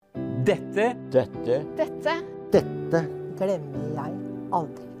Dette. Dette. Dette. Dette. Glemmer jeg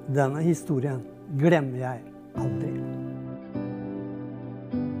aldri. Denne historien glemmer jeg aldri.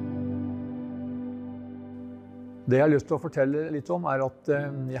 Det jeg har lyst til å fortelle litt om er at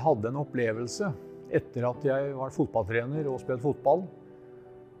jeg hadde en opplevelse etter at jeg var fotballtrener og spilte fotball.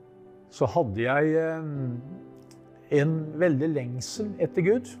 Så hadde jeg en veldig lengsel etter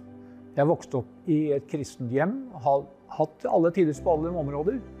Gud. Jeg vokste opp i et kristent hjem, har hatt alle tiders på alle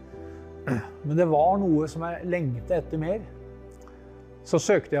områder. Men det var noe som jeg lengte etter mer. Så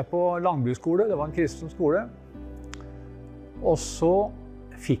søkte jeg på langbruksskole, det var en kristen skole. Og så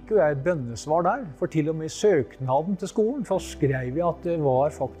fikk jo jeg et bønnesvar der, for til og med i søknaden til skolen så skrev jeg at det var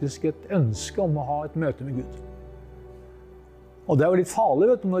faktisk et ønske om å ha et møte med Gud. Og det er jo litt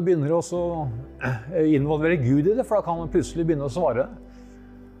farlig, vet du, når du begynner å involvere Gud i det, for da kan man plutselig begynne å svare.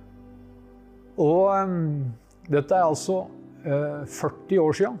 Og dette er altså 40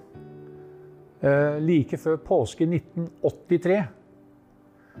 år siden, like før påske 1983.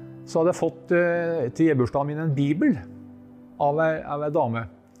 Så hadde jeg fått til jubileumsdagen min en bibel av en dame.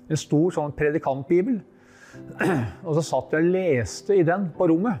 En stor sånn predikantbibel. Og så satt jeg og leste i den på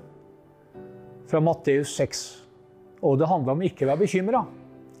rommet. Fra Matteus 6. Og det handlet om ikke å være bekymret.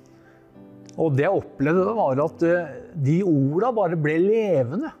 Og det jeg opplevde var at de ordene bare ble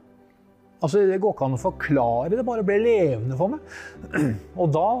levende. Altså, det går ikke an å forklare, det bare ble levende for meg.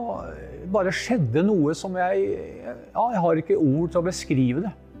 Og da bare skjedde noe som jeg har ikke ord til å beskrive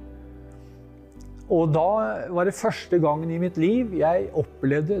det. Og da var det første gangen i mitt liv jeg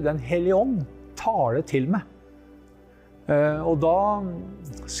opplevde Den hellige ånd tale til meg. Og da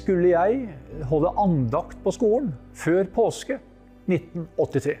skulle jeg holde andakt på skolen før påske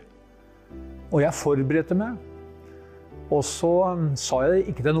 1983. Og jeg forberedte meg, og så sa jeg det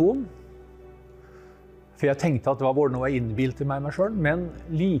ikke til noen. For jeg tenkte at det var bare noe jeg innbilte meg selv, men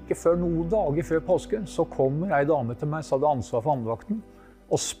like før noen dager før påske, så kommer en dame til meg som hadde ansvar for andakten,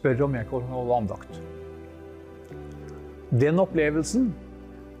 og spør om jeg kan holde andakt. Den opplevelsen,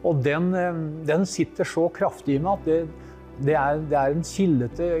 og den sitter så kraftig i meg at det er en kilde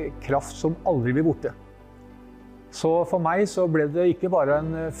til kraft som aldri blir borte. Så for meg så ble det ikke bare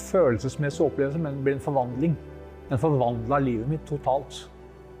en følelsesmessig opplevelse, men det ble en forvandling. Den forvandlet livet mitt totalt.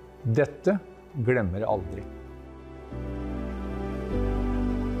 Dette glemmer jeg aldri.